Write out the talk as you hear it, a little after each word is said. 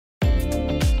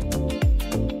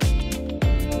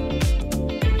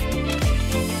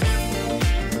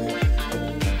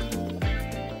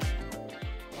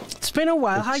It's been a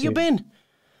while. How you been?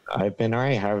 I've been all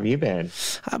right. How have you been?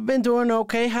 I've been doing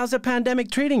okay. How's the pandemic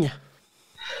treating you?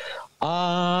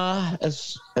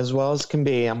 As well as can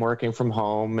be. I'm working from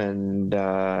home, and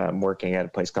I'm working at a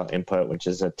place called Input, which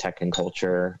is a tech and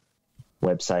culture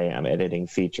website. I'm editing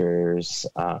features.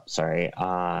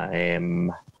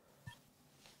 I'm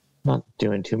not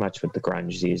doing too much with the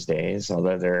grunge these days,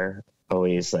 although they're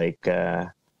always like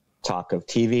talk of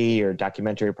TV or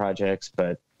documentary projects,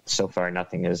 but so far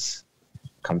nothing has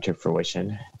come to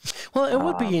fruition. Well, it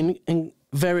would be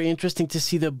very interesting to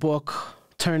see the book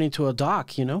turn into a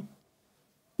doc, you know?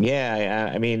 Yeah,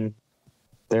 I mean,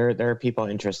 there are people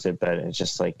interested, but it's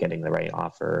just like getting the right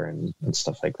offer and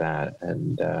stuff like that.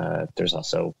 And there's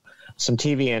also some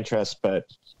TV interest, but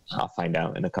I'll find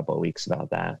out in a couple of weeks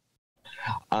about that.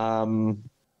 How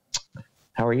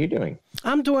are you doing?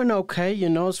 I'm doing okay, you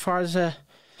know, as far as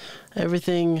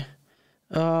everything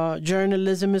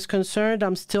journalism is concerned.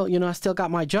 I'm still, you know, I still got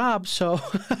my job, so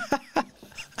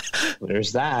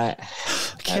there's that.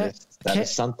 That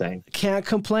is something. Can't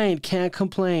complain.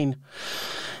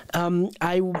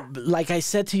 Like I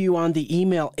said to you on the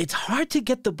email, it's hard to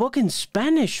get the book in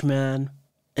Spanish, man.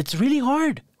 It's really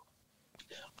hard.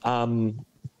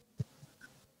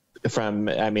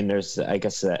 There's, I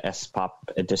guess, the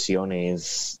S-Pop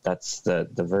Ediciones. That's the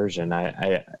version.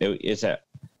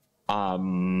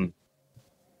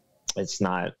 It's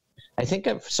not. I think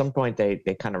at some point they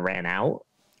kind of ran out.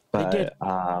 But, they did.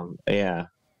 Yeah,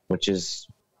 which is,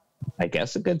 I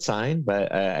guess, a good sign.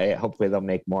 But hopefully they'll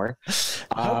make more.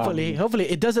 Hopefully.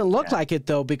 It doesn't look like it,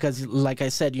 though, because, like I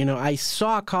said, you know, I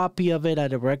saw a copy of it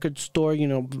at a record store, you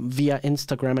know, via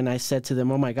Instagram, and I said to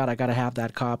them, "Oh my God, I gotta have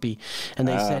that copy." And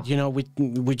they said, "You know, we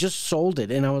just sold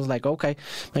it." And I was like, "Okay,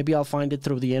 maybe I'll find it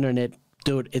through the internet."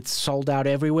 Dude, it's sold out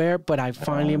everywhere, but I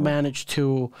finally managed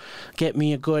to get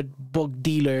me a good book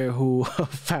dealer who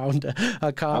found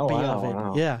a copy of it.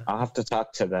 Wow. Yeah. I'll have to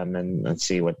talk to them and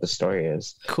see what the story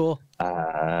is. Cool.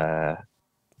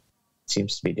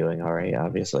 Seems to be doing all right,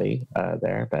 obviously,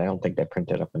 there, but I don't think they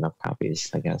printed up enough copies,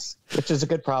 I guess, which is a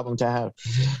good problem to have.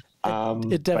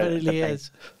 It definitely is.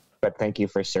 But thank you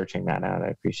for searching that out. I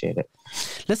appreciate it.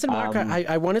 Listen, Mark,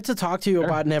 I wanted to talk to you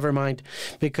about Nevermind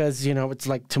because, you know, it's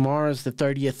like tomorrow's the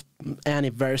 30th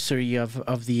anniversary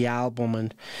of the album,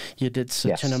 and you did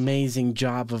such an amazing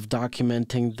job of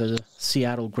documenting the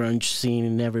Seattle grunge scene,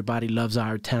 and everybody loves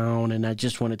our town. And I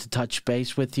just wanted to touch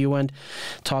base with you and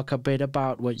talk a bit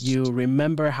about what you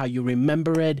remember, how you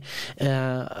remember it,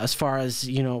 as far as,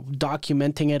 you know,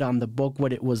 documenting it on the book,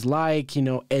 what it was like, you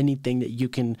know, anything that you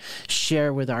can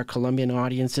share with our Colombian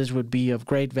audiences would be of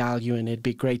great value, and it'd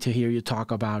be great to hear you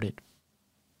talk about it.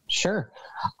 Sure.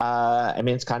 I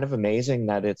mean, it's kind of amazing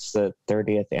that it's the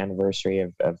 30th anniversary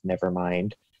of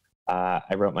Nevermind.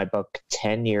 I wrote my book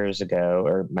 10 years ago,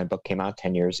 or my book came out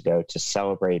 10 years ago to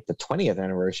celebrate the 20th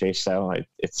anniversary. So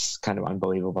it's kind of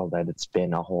unbelievable that it's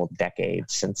been a whole decade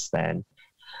since then.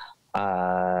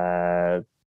 You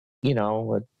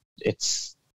know,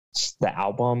 it's the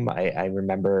album. I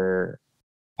remember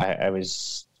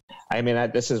this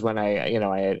is when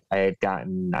I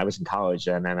was in college,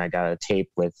 and then I got a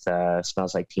tape with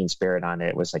Smells Like Teen Spirit on it.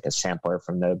 It was like a sampler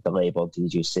from the label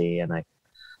DGC, and it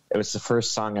was the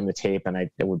first song on the tape, and I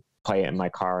would play it in my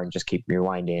car and just keep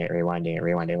rewinding it.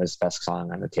 It was the best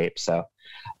song on the tape. So,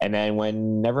 and then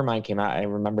when Nevermind came out, I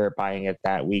remember buying it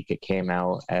that week. It came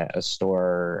out at a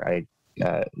store. I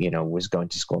was going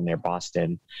to school near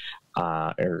Boston,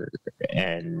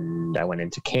 and I went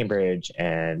into Cambridge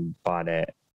and bought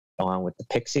it along with the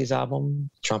Pixies album,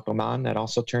 Trump 'Em On, that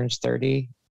also turns 30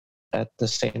 at the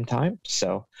same time.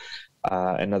 So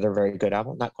another very good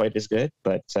album, not quite as good,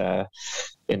 but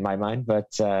in my mind, but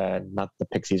not the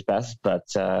Pixies' best. But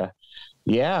and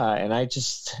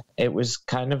it was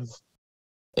kind of,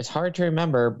 it's hard to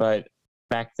remember, but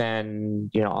back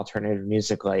then, you know, alternative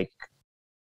music like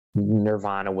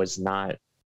Nirvana was not,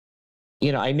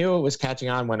 you know, I knew it was catching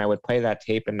on when I would play that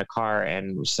tape in the car,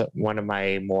 and one of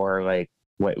my more like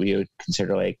what we would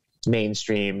consider like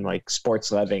mainstream, like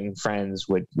sports loving friends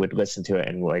would listen to it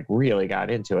and like really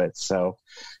got into it. So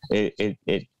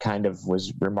it kind of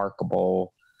was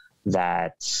remarkable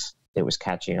that it was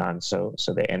catching on.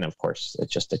 And of course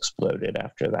it just exploded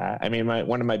after that. I mean,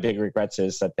 one of my big regrets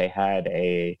is that they had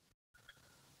a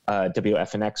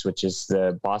WFNX, which is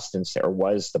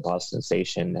was the Boston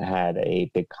station, that had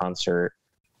a big concert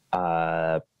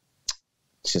to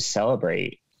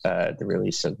celebrate the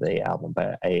release of the album.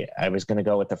 But I was going to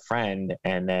go with a friend,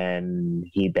 and then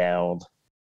he bailed,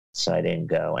 so I didn't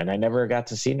go. And I never got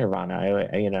to see Nirvana.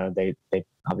 They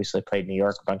obviously played New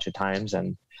York a bunch of times,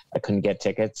 and I couldn't get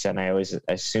tickets, and I always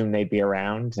assumed they'd be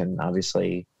around. And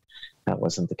obviously, that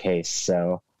wasn't the case.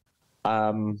 So,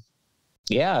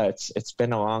 yeah, it's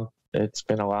been a long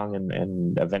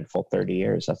and eventful 30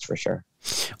 years, that's for sure.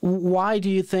 Why do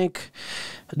you think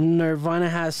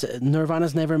Nirvana's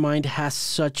Nevermind has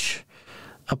such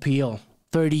appeal?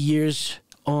 30 years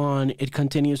on, it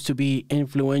continues to be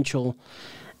influential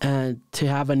and to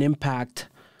have an impact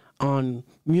on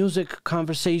music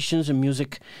conversations and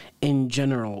music in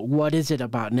general. What is it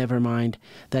about Nevermind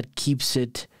that keeps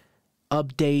it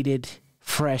updated,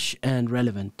 fresh, and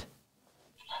relevant?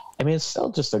 I mean, it's still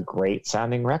just a great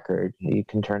sounding record. You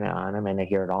can turn it on. I mean, I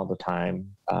hear it all the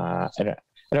time. I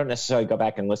don't necessarily go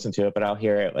back and listen to it, but I'll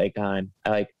hear it I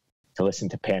like to listen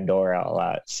to Pandora a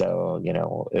lot. So,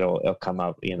 it'll come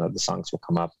up, the songs will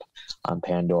come up on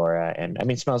Pandora. And I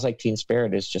mean, Smells Like Teen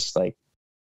Spirit is just like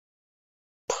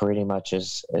pretty much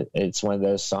it's one of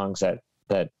those songs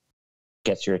that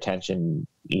gets your attention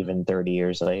even 30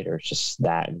 years later. It's just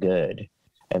that good.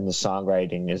 And the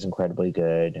songwriting is incredibly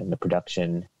good, and the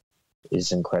production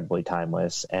is incredibly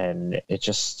timeless. And it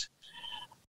just,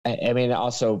 I mean,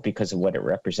 also because of what it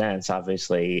represents,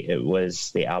 obviously it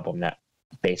was the album that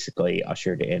basically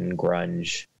ushered in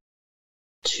grunge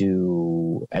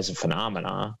as a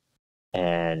phenomena.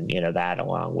 And, that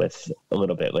along with a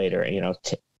little bit later,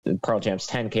 Pearl Jam's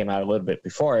 10 came out a little bit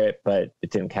before it, but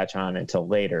it didn't catch on until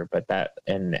later. But that,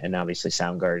 and obviously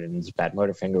Soundgarden's Bad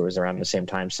Motorfinger was around the same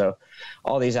time. So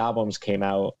all these albums came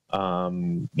out,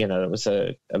 it was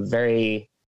a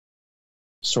very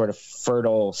sort of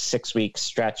fertile 6-week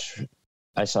stretch.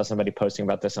 I saw somebody posting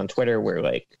about this on Twitter where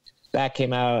like that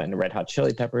came out and the Red Hot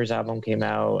Chili Peppers album came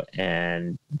out,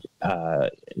 and,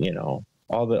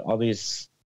 all these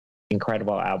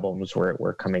incredible albums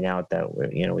were coming out that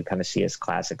we kind of see as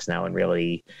classics now and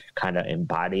really kind of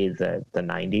embody the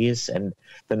 90s. And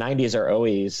the 90s are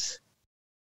always,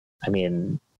 I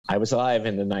mean, I was alive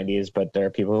in the 90s, but there are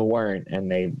people who weren't, and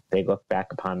they look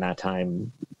back upon that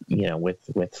time,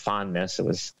 with fondness. It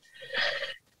was,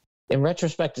 in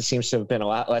retrospect, it seems to have been a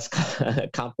lot less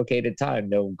complicated time.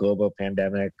 No global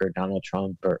pandemic or Donald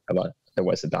Trump, there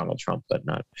was a Donald Trump, but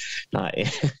not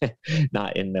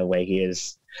in the way he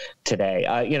is today.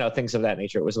 Things of that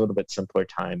nature. It was a little bit simpler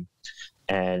time,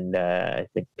 and I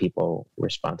think people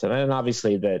respond to that. And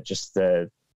obviously, the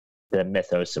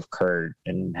mythos of Kurt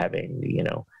and having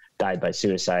died by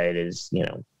suicide is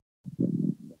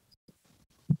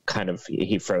kind of,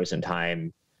 he froze in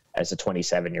time as a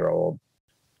 27-year-old,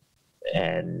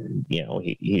 and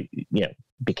he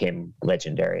became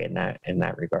legendary in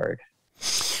that regard.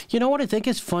 You know what I think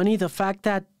is funny? The fact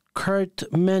that Kurt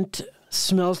meant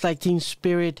Smells Like Teen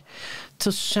Spirit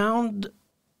to sound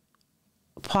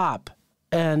pop,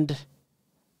 and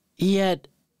yet,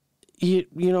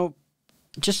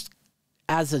 just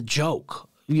as a joke,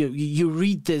 you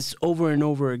read this over and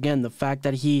over again, the fact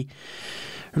that he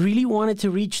really wanted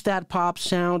to reach that pop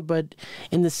sound, but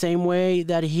in the same way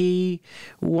that he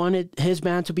wanted his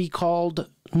band to be called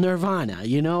Nirvana,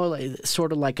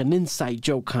 sort of like an inside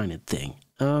joke kind of thing.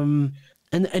 And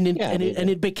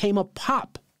it became a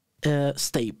pop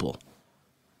staple.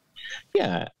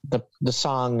 Yeah, the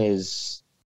song is,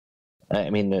 I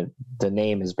mean, the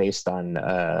name is based on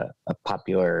a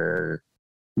popular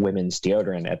women's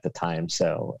deodorant at the time.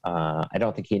 So I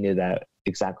don't think he knew that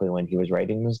exactly when he was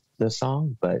writing the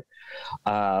song, but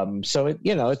so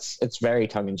it's very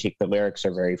tongue in cheek. The lyrics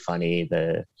are very funny.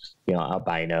 The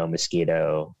albino,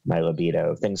 mosquito, my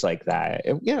libido, things like that.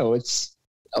 It's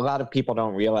a lot of people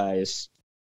don't realize,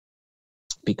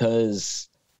 because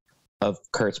of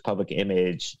Kurt's public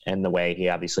image and the way he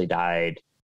obviously died,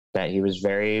 that he was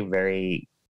very, very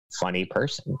funny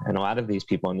person. And a lot of these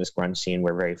people in this grunge scene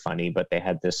were very funny, but they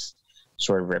had this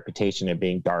sort of reputation of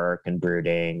being dark and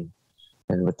brooding,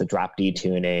 and with the drop D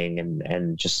tuning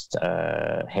and just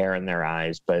hair in their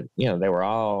eyes. But they were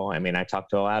all, I mean, I talked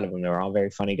to a lot of them. They were all very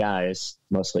funny guys,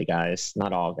 mostly guys,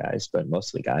 not all guys, but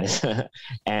mostly guys.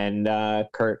 And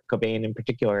Kurt Cobain in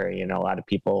particular, a lot of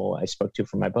people I spoke to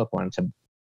for my book wanted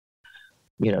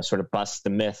to sort of bust the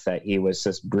myth that he was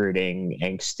this brooding,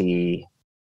 angsty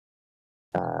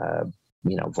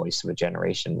voice of a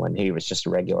generation, when he was just a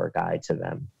regular guy to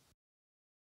them.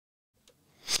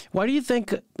 Why do you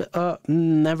think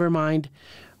Nevermind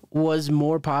was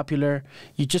more popular?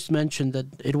 You just mentioned that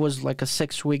it was like a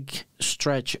 6-week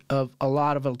stretch of a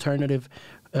lot of alternative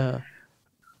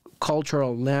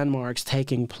cultural landmarks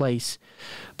taking place.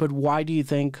 But why do you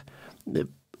think,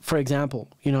 for example,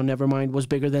 Nevermind was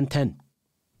bigger than 10?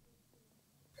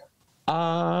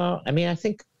 I mean, I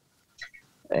think,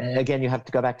 again, you have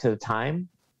to go back to the time.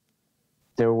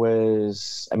 there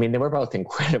was, I mean, they were both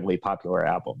incredibly popular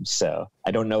albums, so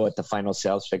I don't know what the final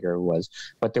sales figure was,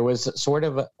 but there was sort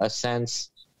of a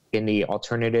sense in the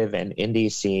alternative and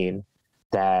indie scene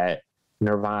that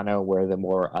Nirvana were the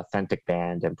more authentic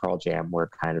band and Pearl Jam were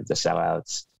kind of the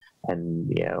sellouts and,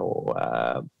 you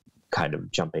know, kind of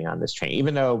jumping on this train,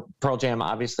 even though Pearl Jam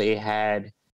obviously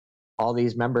had all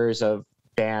these members of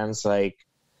bands like,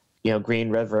 you know, Green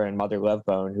River and Mother Love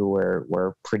Bone, who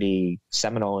were pretty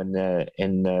seminal in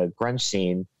the grunge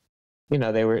scene. You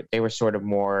know, they were sort of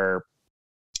more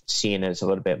seen as a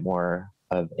little bit more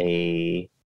of a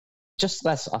just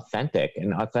less authentic,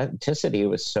 and authenticity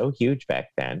was so huge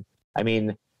back then. I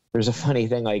mean, there's a funny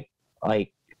thing,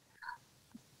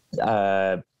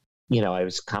 you know, I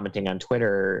was commenting on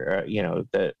Twitter, you know,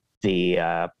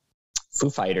 the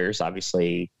Foo Fighters,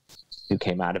 obviously, who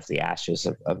came out of the ashes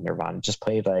of Nirvana, just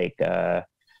played like a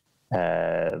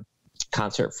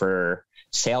concert for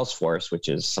Salesforce, which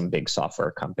is some big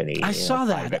software company. I saw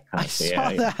that.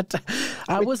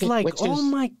 I was like, oh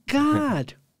my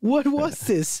God, what was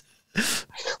this?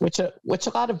 Which a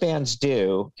lot of bands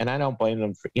do, and I don't blame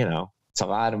them for, you know, it's a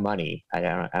lot of money. I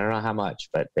don't know how much,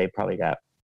 but they probably got,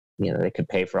 you know, they could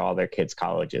pay for all their kids'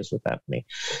 colleges with that money.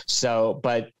 So,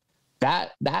 but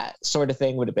that sort of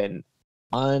thing would have been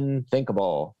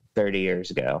unthinkable 30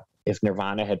 years ago. If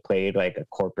Nirvana had played like a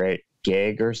corporate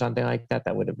gig or something like that,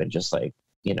 that would have been just like,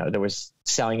 you know, there was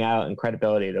selling out and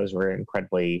credibility. Those were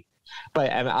incredibly, but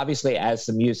obviously as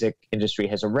the music industry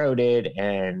has eroded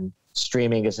and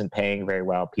streaming isn't paying very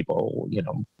well, people, you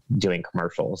know, doing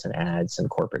commercials and ads and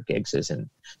corporate gigs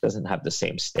doesn't have the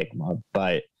same stigma,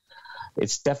 but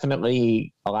it's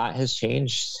definitely, a lot has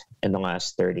changed in the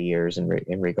last 30 years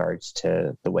in regards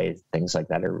to the way things like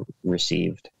that are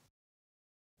received.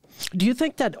 Do you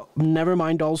think that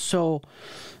Nevermind also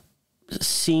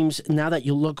seems, now that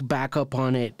you look back up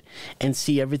on it and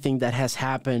see everything that has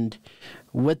happened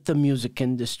with the music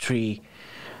industry,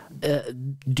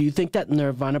 do you think that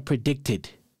Nirvana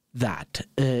predicted that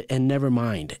and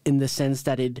Nevermind, in the sense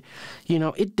that it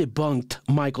debunked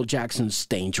Michael Jackson's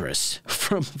Dangerous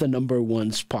from the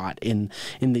 #1 spot in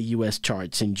the U.S.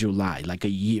 charts in July, like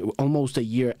almost a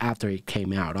year after it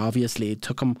came out? Obviously, it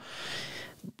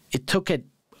took it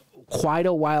quite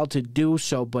a while to do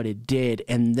so, but it did.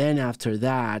 And then after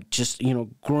that, just, you know,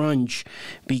 grunge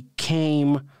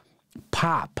became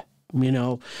pop. You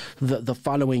know, the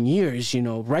following years, you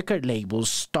know, record labels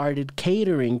started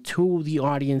catering to the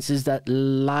audiences that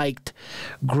liked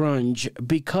grunge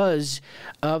because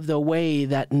of the way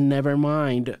that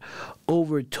Nevermind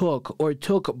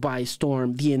took by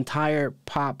storm the entire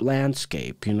pop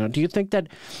landscape. You know, do you think that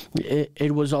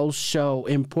it was also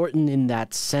important in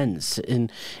that sense, in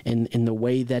the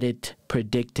way that it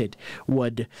predicted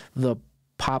what the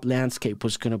pop landscape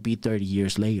was going to be 30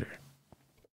 years later?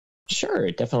 Sure,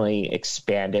 it definitely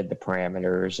expanded the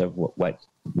parameters of what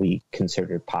we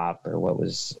considered pop, or what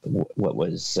was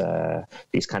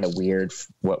these kind of weird,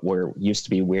 what were used to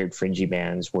be weird fringy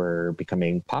bands were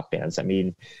becoming pop bands. I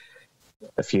mean,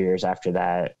 a few years after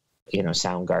that, you know,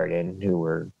 Soundgarden, who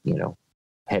were, you know,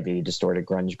 heavy distorted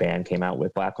grunge band, came out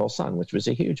with Black Hole Sun, which was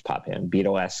a huge pop hit,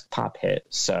 Beatle-esque pop hit.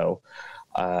 So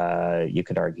you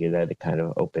could argue that it kind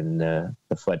of opened the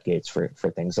floodgates for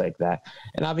things like that.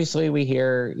 And obviously we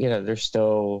hear, you know, there's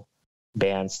still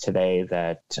bands today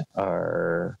that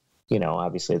are, you know,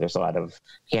 obviously there's a lot of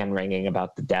hand wringing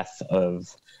about the death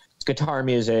of guitar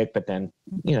music, but then,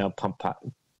 you know, punk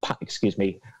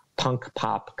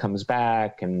pop comes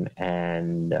back, and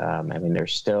I mean,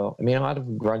 there's still, I mean, a lot of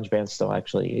grunge bands still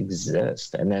actually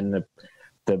exist. And then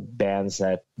the bands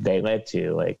that they led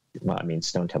to, like, well, I mean,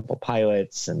 Stone Temple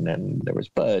Pilots, and then there was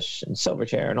Bush and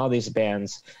Silverchair and all these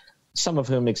bands, some of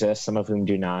whom exist, some of whom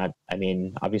do not. I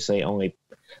mean, obviously only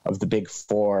of the big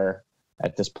four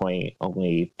at this point,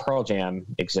 only Pearl Jam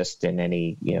exists in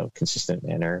any, you know, consistent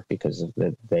manner, because of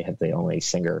they have the only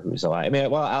singer who's alive. I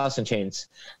mean, well, Alice in Chains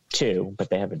too, but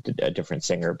they have a different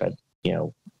singer, but, you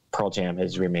know, Pearl Jam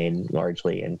has remained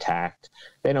largely intact.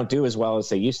 They don't do as well as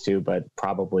they used to, but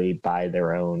probably by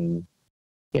their own,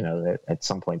 you know, at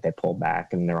some point they pull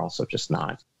back, and they're also just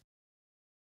not,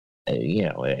 you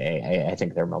know, I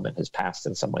think their moment has passed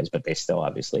in some ways, but they still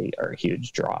obviously are a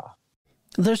huge draw.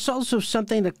 There's also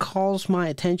something that calls my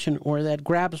attention, or that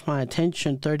grabs my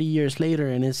attention 30 years later,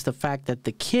 and it's the fact that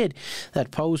the kid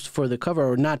that posed for the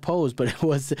cover, or not posed, but it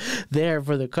was there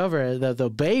for the cover, the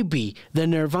baby, the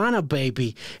Nirvana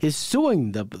baby, is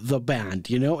suing the band,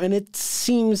 you know, and it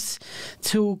seems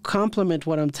to complement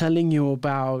what I'm telling you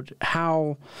about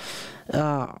how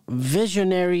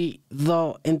visionary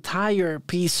the entire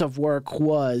piece of work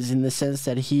was, in the sense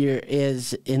that here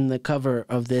is in the cover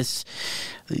of this,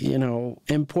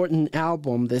 important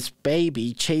album, this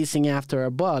baby chasing after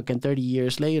a buck, and 30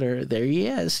 years later, there he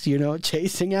is,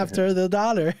 chasing after the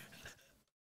dollar.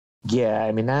 Yeah,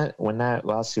 I mean, when that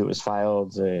lawsuit was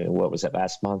filed, what was it,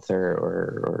 last month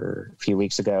or a few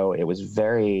weeks ago, it was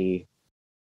very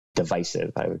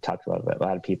divisive. I talked about it. A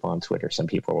lot of people on Twitter. Some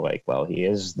people were like, well,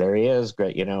 there he is,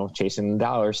 great, chasing the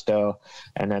dollar still.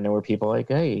 And then there were people like,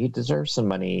 hey, he deserves some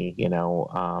money,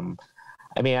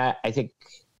 I mean, I think,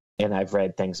 and I've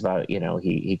read things about,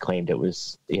 he claimed it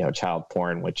was, child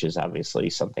porn, which is obviously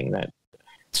something that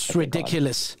it's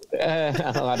ridiculous.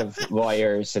 A lot of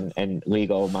lawyers and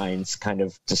legal minds kind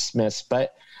of dismiss,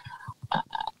 but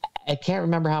I can't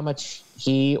remember how much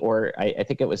he, or I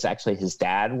think it was actually his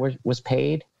dad was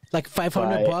paid. Like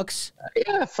 $500?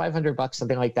 Yeah, $500,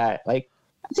 something like that. Like,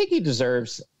 I think he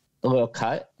deserves a little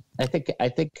cut. I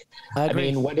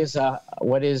mean,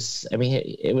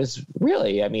 it was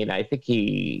really, I think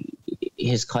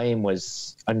his claim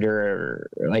was under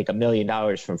like $1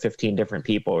 million from 15 different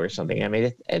people or something. I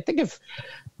mean, I think if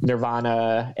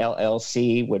Nirvana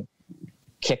LLC would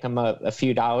kick him a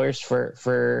few dollars for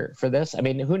this, I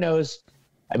mean, who knows?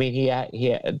 I mean, he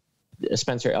had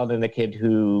Spencer Elden, the kid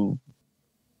who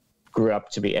grew up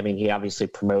to be, he obviously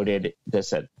promoted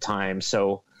this at the time.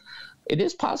 So it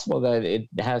is possible that it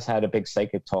has had a big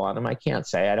psychic toll on him. I can't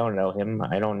say. I don't know him.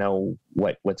 I don't know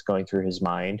what's going through his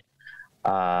mind.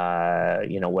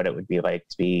 What it would be like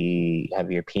to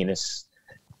have your penis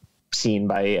seen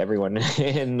by everyone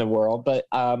in the world. But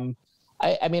I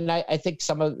think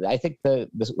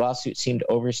the lawsuit seemed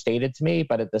overstated to me,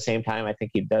 but at the same time, I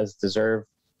think he does deserve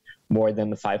more than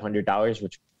the $500,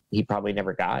 which he probably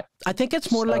never got. I think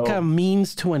it's more like a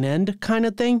means to an end kind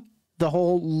of thing. The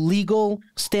whole legal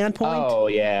standpoint. Oh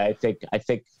yeah, I think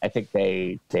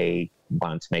they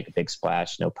wanted to make a big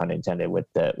splash, no pun intended, with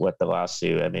the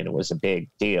lawsuit. I mean, it was a big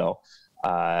deal.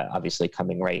 Obviously,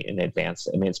 coming right in advance.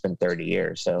 I mean, it's been 30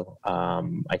 years, so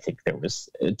I think there was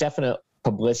a definite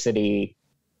publicity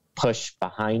push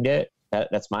behind it.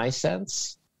 That's my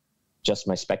sense. Just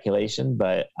my speculation,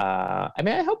 but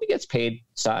I hope he gets paid.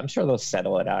 So I'm sure they'll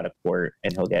settle it out of court,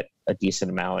 and he'll get a decent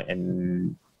amount,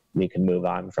 and we can move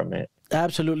on from it.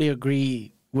 Absolutely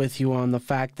agree with you on the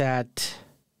fact that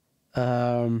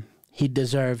he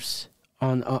deserves,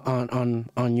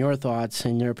 on your thoughts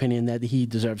and your opinion, that he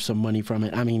deserves some money from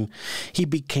it. I mean, he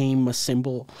became a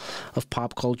symbol of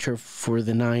pop culture for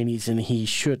the 90s, and he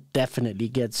should definitely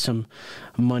get some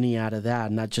money out of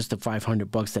that, not just the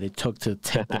 $500 that it took to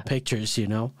take the pictures,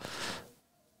 Yeah.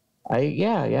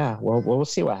 Well, we'll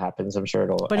see what happens. I'm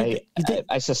sure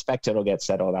I suspect it'll get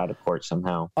settled out of court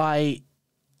somehow.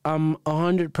 I'm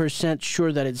 100%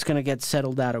 sure that it's going to get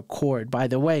settled out of court. By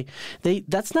the way,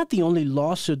 that's not the only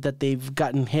lawsuit that they've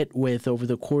gotten hit with over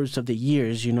the course of the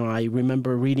years. I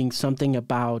remember reading something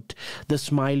about the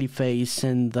smiley face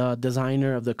and the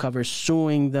designer of the cover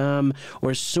suing them,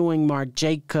 or suing Marc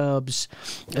Jacobs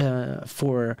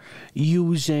for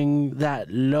using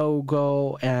that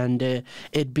logo and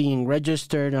it being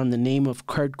registered on the name of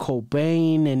Kurt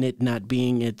Cobain and it not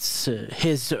being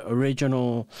his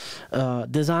original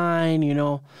design.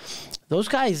 Those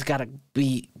guys gotta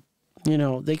be,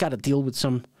 they gotta deal with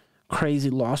some crazy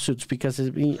lawsuits because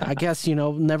I guess,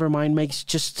 Nevermind makes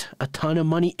just a ton of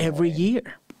money every year.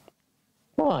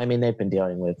 Well, I mean, they've been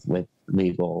dealing with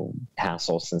legal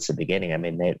hassles since the beginning. I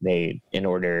mean,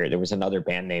 there was another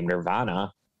band named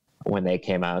Nirvana when they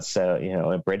came out, so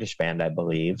a British band, I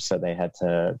believe, so they had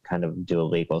to kind of do a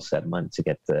legal settlement to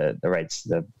get the rights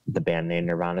to the band name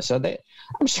Nirvana. So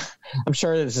I'm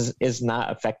sure this is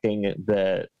not affecting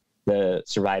the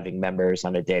surviving members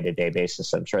on a day-to-day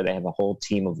basis. I'm sure they have a whole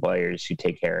team of lawyers who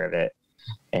take care of it,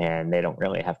 and they don't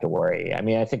really have to worry. I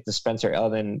mean, I think the Spencer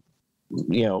Elden,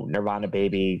 Nirvana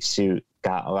baby suit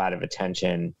got a lot of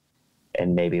attention,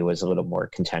 and maybe was a little more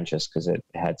contentious because it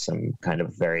had some kind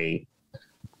of very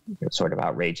sort of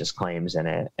outrageous claims in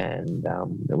it, and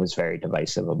it was very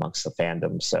divisive amongst the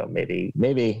fandom. So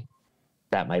maybe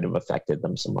that might have affected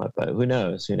them somewhat, but who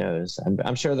knows?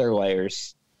 I'm sure they're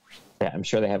lawyers. I'm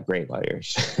sure they have great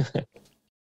lawyers.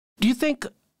 Do you think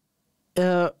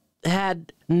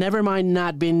had Nevermind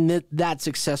not been that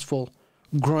successful,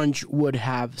 grunge would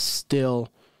have still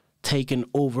taken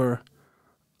over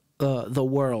the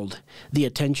world, the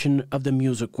attention of the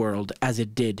music world, as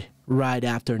it did right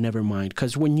after Nevermind?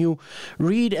 Because when you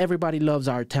read Everybody Loves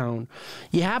Our Town,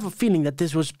 you have a feeling that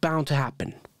this was bound to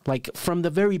happen. Like from the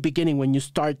very beginning, when you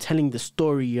start telling the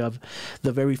story of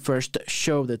the very first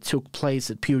show that took place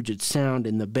at Puget Sound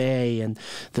in the Bay, and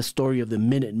the story of the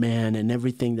Minuteman and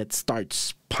everything that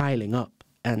starts piling up,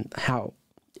 and how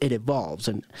it evolves,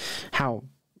 and how,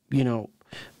 you know,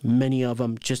 many of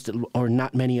them or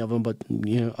not many of them, but,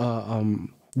 you know,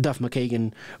 Duff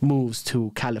McKagan moves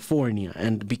to California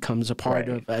and becomes a part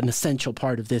of an essential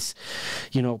part of this,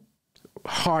 you know,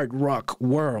 hard rock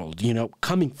world, you know,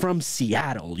 coming from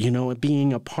Seattle, you know, and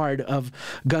being a part of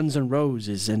Guns N'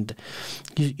 Roses. And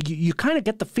you kind of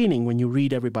get the feeling when you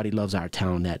read Everybody Loves Our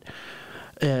Town that,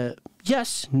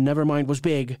 yes, Nevermind was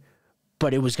big,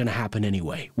 but it was going to happen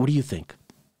anyway. What do you think?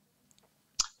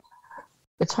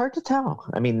 It's hard to tell.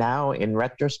 I mean, now in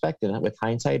retrospect and with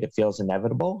hindsight, it feels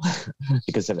inevitable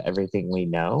because of everything we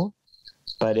know.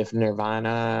 But if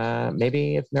Nirvana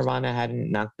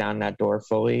hadn't knocked down that door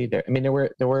fully, there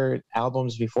were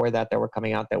albums before that were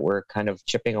coming out that were kind of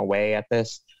chipping away at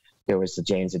this. There was the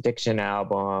Jane's Addiction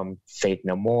album, Faith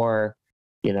No More.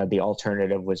 You know, the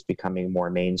alternative was becoming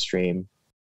more mainstream.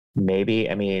 Maybe,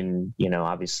 I mean, you know,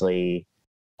 obviously,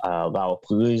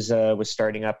 Lollapalooza was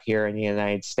starting up here in the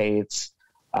United States.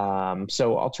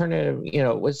 So alternative, you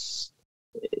know,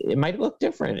 it might look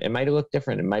different. It might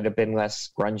have been less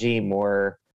grungy,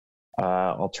 more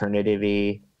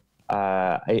alternative-y.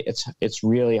 It's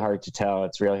really hard to tell.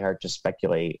 It's really hard to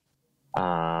speculate.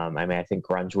 I mean, I think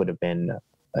grunge would have been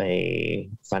a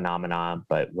phenomenon,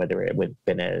 but whether it would have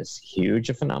been as huge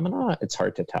a phenomenon, it's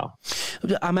hard to tell.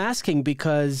 I'm asking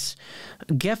because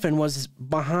Geffen was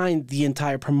behind the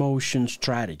entire promotion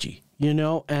strategy, you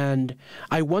know, and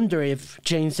I wonder if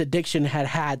Jane's Addiction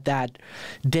had that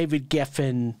David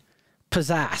Geffen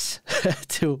pizzazz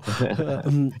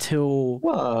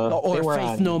or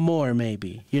Faith No More,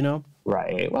 maybe, you know?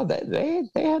 Right. Well, they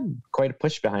had quite a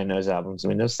push behind those albums. I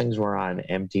mean, those things were on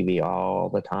MTV all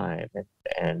the time.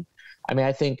 And I mean,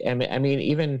 I think,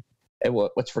 even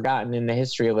what's forgotten in the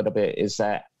history a little bit is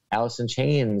that Alice in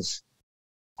Chains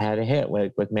had a hit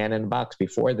with Man in the Box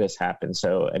before this happened.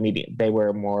 So, I mean, they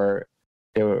were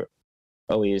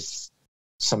always,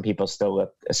 some people still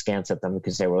look askance at them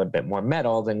because they were a little bit more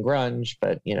metal than grunge,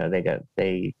 but, you know,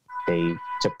 they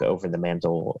took over the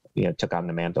mantle, you know, took on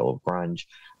the mantle of grunge,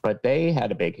 but they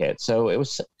had a big hit. So it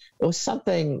was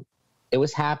something, it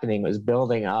was happening, it was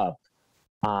building up.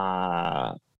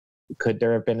 Could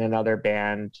there have been another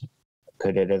band?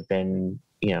 Could it have been,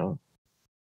 you know,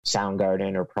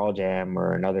 Soundgarden or Pearl Jam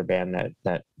or another band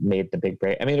that made the big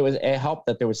break? I mean, it helped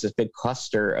that there was this big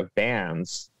cluster of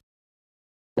bands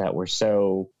that were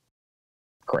so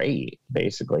great,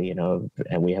 basically, you know,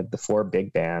 and we had the four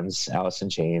big bands: Alice in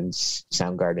Chains,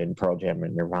 Soundgarden, Pearl Jam,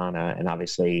 and Nirvana, and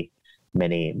obviously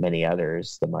many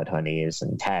others, the Mudhoney's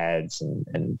and Tads,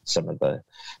 and some of the,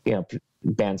 you know,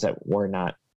 bands that were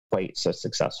not quite so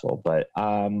successful. But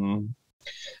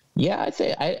yeah, I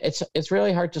think it's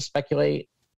really hard to speculate,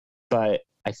 but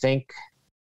I think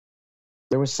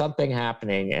there was something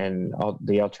happening, and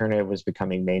the alternative was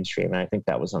becoming mainstream, and I think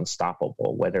that was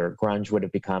unstoppable. Whether grunge would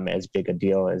have become as big a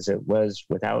deal as it was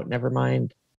without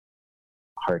Nevermind,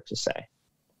 hard to say.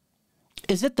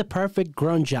 Is it the perfect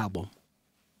grunge album?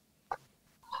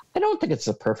 I don't think it's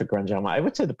the perfect grunge album. I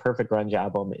would say the perfect grunge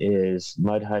album is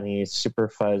Mudhoney,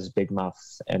 Superfuzz, Big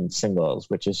Muff, and Singles,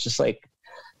 which is just like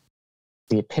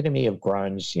the epitome of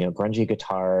grunge, you know, grungy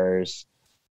guitars,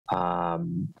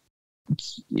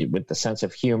 with the sense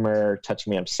of humor. Touch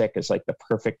Me, I'm Sick is like the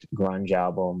perfect grunge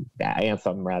album,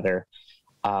 anthem rather.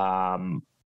 I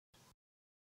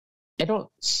don't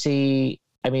see,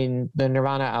 I mean, the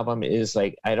Nirvana album is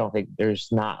like, I don't think there's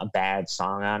not a bad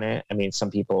song on it. I mean,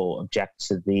 some people object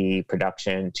to the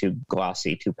production, too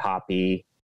glossy, too poppy,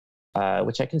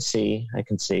 which I can see.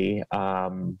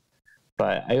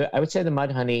 But I would say the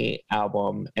Mudhoney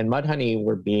album, and Mudhoney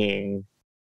were being,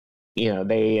 you know,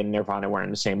 they and Nirvana were on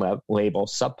the same label,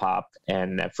 Sub Pop,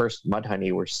 and at first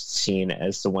Mudhoney were seen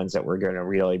as the ones that were going to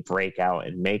really break out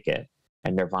and make it,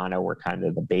 and Nirvana were kind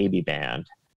of the baby band,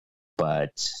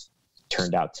 but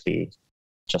turned out to be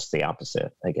just the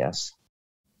opposite, I guess.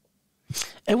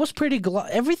 It was pretty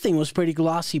everything was pretty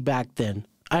glossy back then.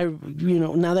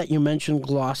 Now that you mentioned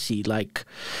glossy, like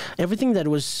everything that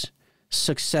was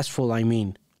successful, I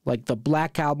mean, like the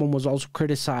Black Album was also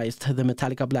criticized. The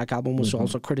Metallica Black Album was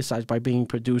also criticized by being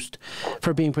produced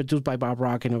by Bob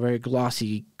Rock in a very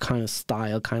glossy kind of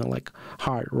style, kind of like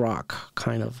hard rock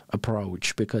kind of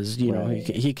approach, because, you know,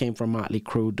 he came from Motley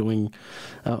Crue doing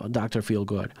Dr.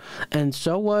 Feelgood. And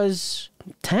so was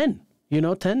 10. You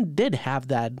know, 10 did have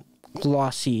that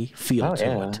glossy feel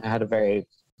to it. It had a very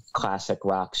classic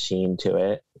rock sheen to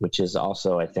it, which is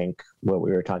also, I think, what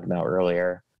we were talking about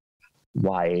earlier.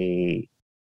 why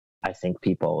I think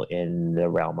people in the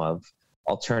realm of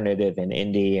alternative and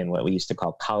indie and what we used to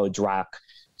call college rock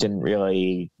didn't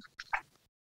really,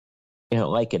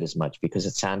 like it as much, because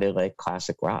it sounded like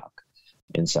classic rock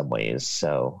in some ways.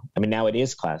 So, I mean, now it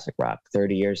is classic rock.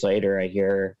 30 years later, I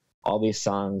hear all these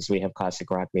songs. We have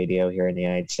classic rock radio here in the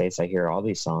United States. I hear all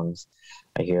these songs.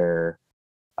 I hear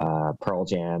Pearl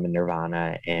Jam and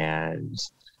Nirvana and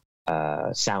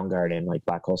Soundgarden, like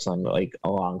Black Hole Sun, like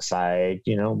alongside,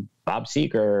 Bob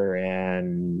Seger,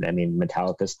 and I mean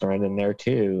Metallica's thrown in there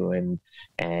too, and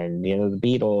the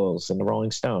Beatles and the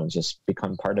Rolling Stones just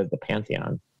become part of the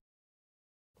pantheon.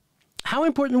 How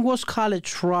important was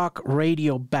college rock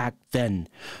radio back then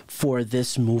for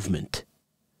this movement?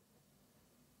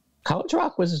 College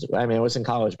rock was, I was in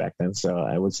college back then, so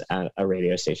I was at a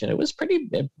radio station. It was pretty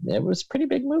big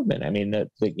movement. I mean, in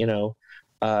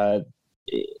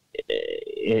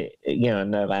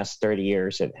the last 30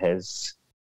 years, it has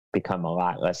become a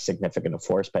lot less significant a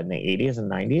force. But in the 80s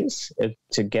and 90s,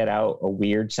 to get out a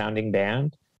weird sounding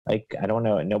band, like, I don't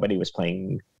know, nobody was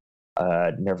playing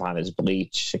Nirvana's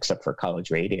Bleach except for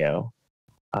college radio.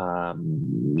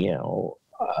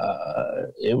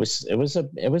 It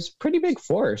was pretty big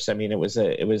force. I mean, there was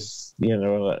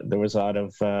a lot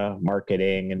of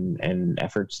marketing and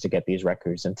efforts to get these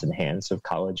records into the hands of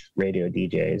college radio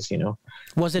DJs.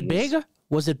 Was it big?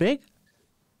 Was it big?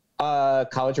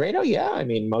 College radio, yeah. I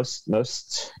mean,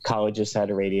 most colleges had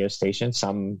a radio station,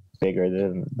 some bigger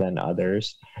than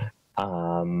others.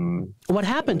 What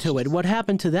happened to it? What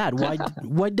happened to that?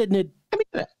 Why didn't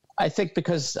it? I think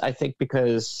because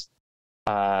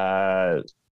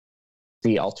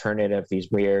the alternative,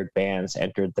 these weird bands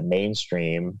entered the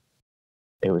mainstream.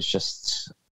 It was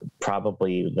just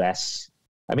probably less.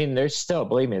 I mean, there's still,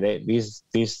 believe me,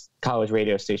 these college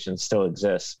radio stations still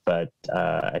exist, but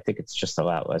I think it's just a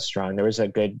lot less strong. There was a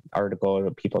good article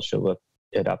that people should look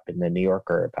it up in the New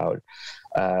Yorker about,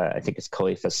 I think it's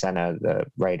Khalifa Sena, the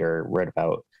writer, wrote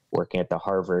about working at the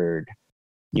Harvard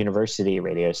University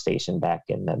radio station back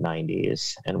in the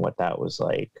 90s and what that was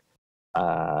like.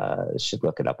 Should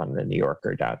look it up on the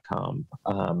NewYorker.com.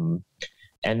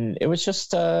 And it was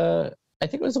just, I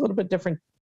think it was a little bit different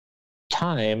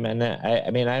time. And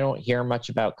I don't hear much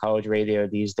about college radio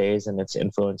these days and its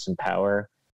influence and power.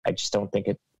 I just don't think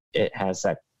it has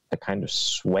that kind of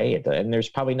sway. And there's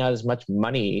probably not as much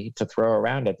money to throw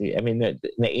around in the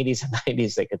 80s and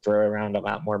 90s, they could throw around a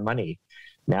lot more money.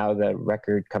 Now the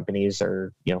record companies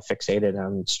are, fixated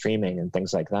on streaming and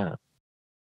things like that.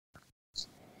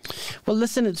 Well,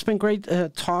 listen, it's been great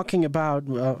talking about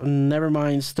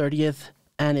Nevermind's 30th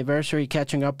anniversary,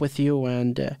 catching up with you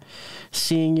and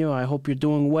seeing you. I hope you're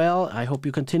doing well. I hope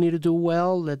you continue to do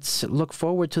well. Let's look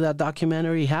forward to that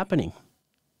documentary happening.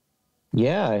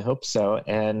 Yeah, I hope so.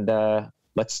 And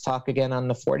let's talk again on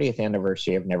the 40th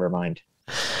anniversary of Nevermind.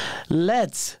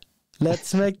 Let's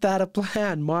make that a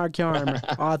plan. Mark Yarm,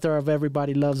 author of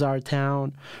Everybody Loves Our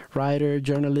Town, writer,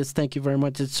 journalist. Thank you very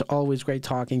much. It's always great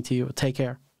talking to you. Take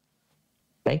care.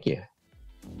 Thank you.